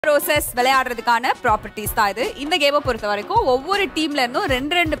Roses விளையாடுறதுக்கான properties தான் இது. இந்த கேமை பொறுத்த வரைக்கும் ஒவ்வொரு டீம்ல இருந்தும்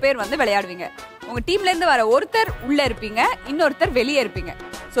ரெண்டு பேர் வந்து விளையாடுவீங்க. உங்க டீம்ல இருந்து வர ஒருத்தர் உள்ள இருப்பீங்க, இன்னொருத்தர் வெளியே இருப்பீங்க.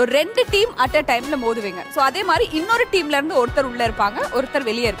 ஸோ 2 டீம் அட் அ டைம்ல மோதுவீங்க. ஸோ அதே மாதிரி இன்னொரு டீம்ல இருந்து ஒருத்தர் உள்ள இருப்பாங்க, ஒருத்தர்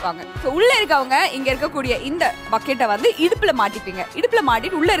வெளியே இருப்பாங்க. ஸோ உள்ள இருக்கவங்க இங்க இருக்கக்கூடிய இந்த பக்கெட்டை வந்து இடுப்புல மாட்டிப்பீங்க. இடுப்புல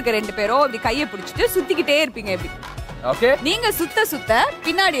மாட்டிட்டு உள்ள இருக்க 2 பேரும் இப்படி கையை பிடிச்சிட்டு சுத்திக்கிட்டே இருப்பீங்க. எப்படி ஓகே, நீங்க சுத்த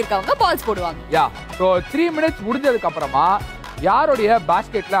பின்னாடி இருக்கவங்க பால்ஸ் போடுவாங்க. யா ஸோ 3 மினிட்ஸ் முடிஞ்சதுக்கு அப்புறமா யாருடைய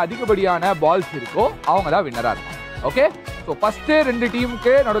பாஸ்கெட்ல அதிகப்படியான பால்ஸ் இருக்கோ அவங்க தான் வின்னரா இருக்கும். ஓகே, ஸோ ஃபர்ஸ்ட் 2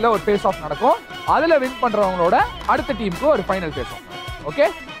 டீமுக்கு நடுவில் ஒரு ஃபேஸ் ஆஃப் நடக்கும். அதுல வின் பண்றவங்களோட அடுத்த டீமுக்கு ஒரு ஃபைனல் ஃபேஸ் ஆஃப். ஓகே,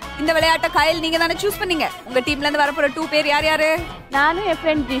 இந்த விளையாட்டை கயல் நீங்க தானே சூஸ் பண்ணீங்க. உங்க டீம்ல இருந்து வரப்போற 2 பேர் யார் யாரு? நானும் என்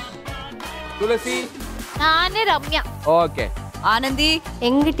ஃப்ரெண்ட் டிஷ். துளசி. நானு ரம்யா. ஓகே, ஆனந்தி.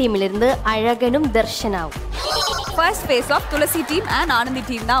 எங்க டீம்ல இருந்து அழகனும் தர்ஷனாவும். First face of Thulasi team and Anandhi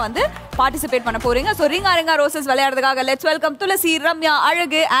team தான் வந்து பார்ட்டிசிபேட் பண்ண போறீங்க. சோ ரிங்கா ரிங்கா ரோசஸ் விளையாடுறதுக்காக லெட்ஸ் வெல்கம் துளசி, ரம்யா,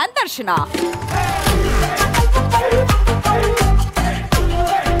 அழகு அண்ட் தர்ஷனா.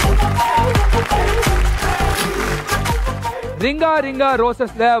 ரிங்கா ரிங்கா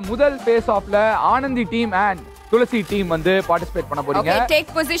ரோசஸ்ல முதல் ஃபேஸ் ஆஃப்ல Anandhi team and Thulasi team வந்து பார்ட்டிசிபேட் பண்ண போறீங்க. Okay,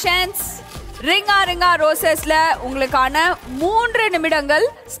 take positions. ரிங்கா ரிங்கா ரோசஸ்ல உங்களுக்கான 3 நிமிடங்கள்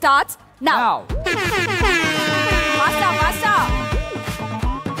ஸ்டார்ட்ஸ் நவ. மாஸ்டா மாஸ்டா.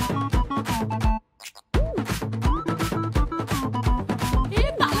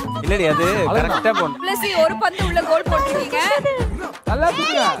 இல்லடி அது கரெக்ட்டா போணும். துளசி ஒரு பந்து உள்ள கோல் போட்டுட்டீங்க. நல்லா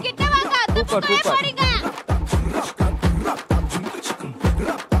சுத்துங்க. கிட்ட வாங்க, அந்த சூப்பர் சூப்பர்.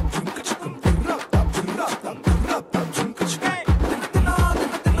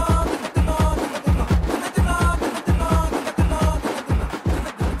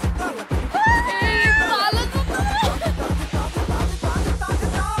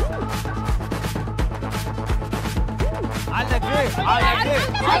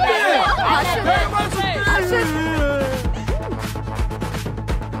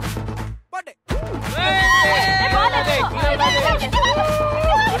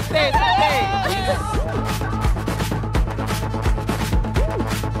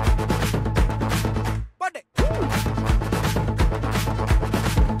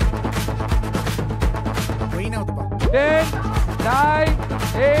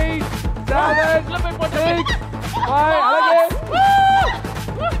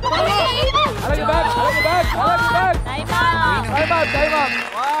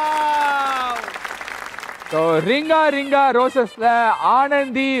 ரிங்கா ரிங்கா ரோசஸ்ல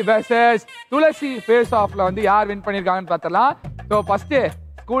ஆனந்தி வெர்சஸ் துளசி ஃபேஸ் ஆஃப்ல வந்து யார் வின் பண்ணிருக்காங்கன்னு பார்த்தலாம். ஸோ ஃபர்ஸ்ட்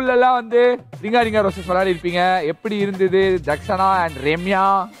ஸ்கூல்ல எல்லாம் வந்து ரிங்கா ரிங்கா ரோசஸ் விளையாடி இருப்பீங்க. எப்படி இருந்தது தக்ஷனா அண்ட் ரம்யா?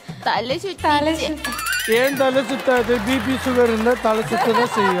 தலை சுத்தி. ஏன் தலை சுத்தாது? பிபி சுகர் இருந்தா தலை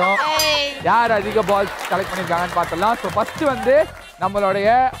சுத்ததான் செய்யும். யார் அதிக பால்ஸ் கலெக்ட் பண்ணிருக்காங்கன்னு பார்த்தலாம். ஸோ ஃபர்ஸ்ட் வந்து நம்மளுடைய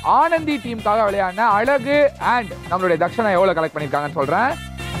ஆனந்தி டீமுக்காக விளையாடின அழகு அண்ட் நம்மளுடைய தக்ஷனா எவ்வளவு கலெக்ட் பண்ணிருக்காங்கன்னு சொல்றேன்.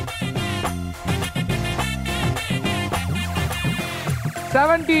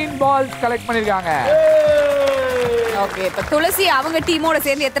 17 பால்ஸ் கலெக்ட் பண்ணிருக்காங்க. ஓகே, இப்ப துளசி அவங்க டீமோட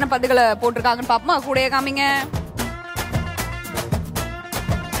சேர்ந்து எத்தனை பந்துகளை போட்டிருக்காங்கன்னு பாப்போமா? கூடயே காமிங்க.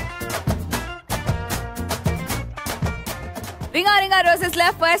 ரிங்கா ரிங்கா ரோசஸ்ல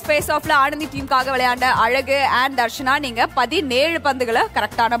ஃபர்ஸ்ட் ஃபேஸ் ஆஃப்ல ஆனந்தி டீமுக்காக விளையாண்ட அழகு அண்ட் தர்ஷனா நீங்க 17 பந்துகளை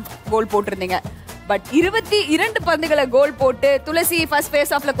கரெக்டான கோல் போட்டிருந்தீங்க. பட் 22 பந்துகளை கோல் போட்டு துளசி ஃபர்ஸ்ட்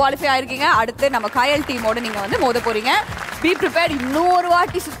ஃபேஸ் ஆஃப்ல குவாலிஃபை ஆயிருக்கீங்க. அடுத்து நம்ம கயல் டீமோட நீங்க வந்து மோத போறீங்க. Be prepared. இன்னொரு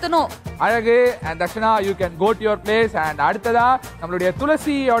வாட்டி சுத்தணும். அழகு and Darshana, you can go to your place. And அடுத்ததா நம்மளுடைய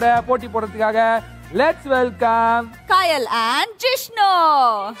துளசியோட போட்டி போடுறதுக்காக let's welcome Kayal and Jishnu.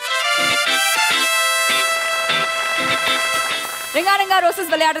 ரிங்கா ரிங்கா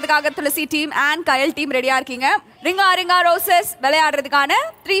roses விளையாடுறதுக்காக துளசி டீம் அண்ட் கயல் டீம் ரெடியா இருக்கீங்க. ரிங்கா ரிங்கா ரோசஸ் விளையாடுறதுக்கான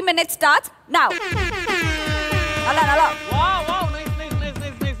 3 minutes starts now. நல்லா நல்லா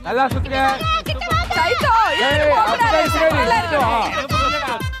நல்லா சுத்துங்க. டைட்டோ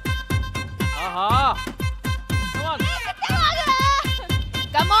ஆஹா,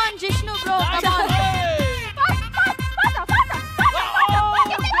 Come on Jishnu bro, come on.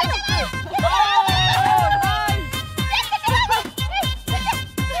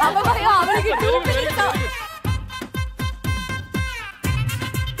 அவளுக்கு 2 minutes தான்.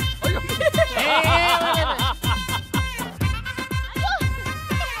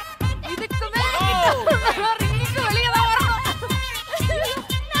 இதுக்கு மேல ரிங்குக்கு வெளிய தான் வரணும்.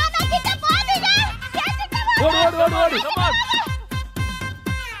 நான் கிட்ட போடுங்க. ஓடு ஓடு ஓடு ஓடு.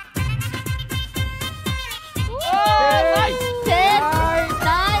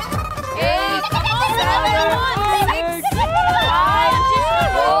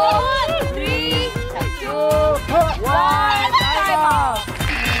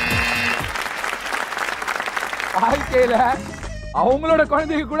 வாழ்க்கையில அவங்களோட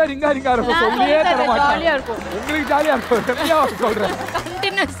குழந்தைக்கு கூட ரிங்கா ரிங்கா இருக்கும் சொல்லியே தர மாட்டாங்க. உங்களுக்கு ஜாலியா இருக்கும் சொல்றேன்.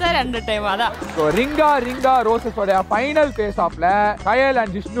 கண்டினியூஸா 2 டைம் அதான். சோ ரிங்கா ரிங்கா ரோசஸோட ஃபைனல் ஃபேஸ் ஆஃப்ல கயல்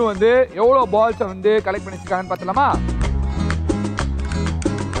அண்ட் ஜிஷ்ணு வந்து எவ்வளவு பால்ஸ் வந்து கலெக்ட் பண்ணிருக்காங்கன்னு பார்த்தலாமா?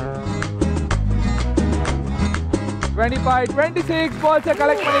 $25, $26 balls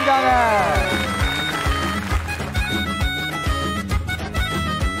கலெக்ட் பண்ணிருக்காங்க.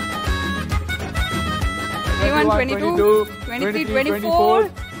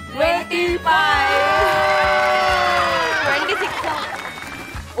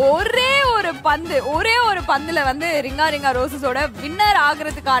 ஒரே ஒரு பந்துல வந்து ரிங்கா ரிங்கா ரோசஸோட வின்னர்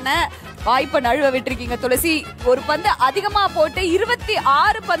ஆகிறதுக்கான வாய்ப்பை நழுவ விட்டுருக்கீங்க துளசி. ஒரு பந்து அதிகமா போட்டு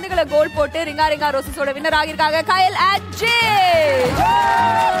 26 பந்துகளை கோல் போட்டு ரிங்கா ரிங்கா ரோசஸோட வின்னர் ஆகியிருக்காங்க கயல் அண்ட் ஜே.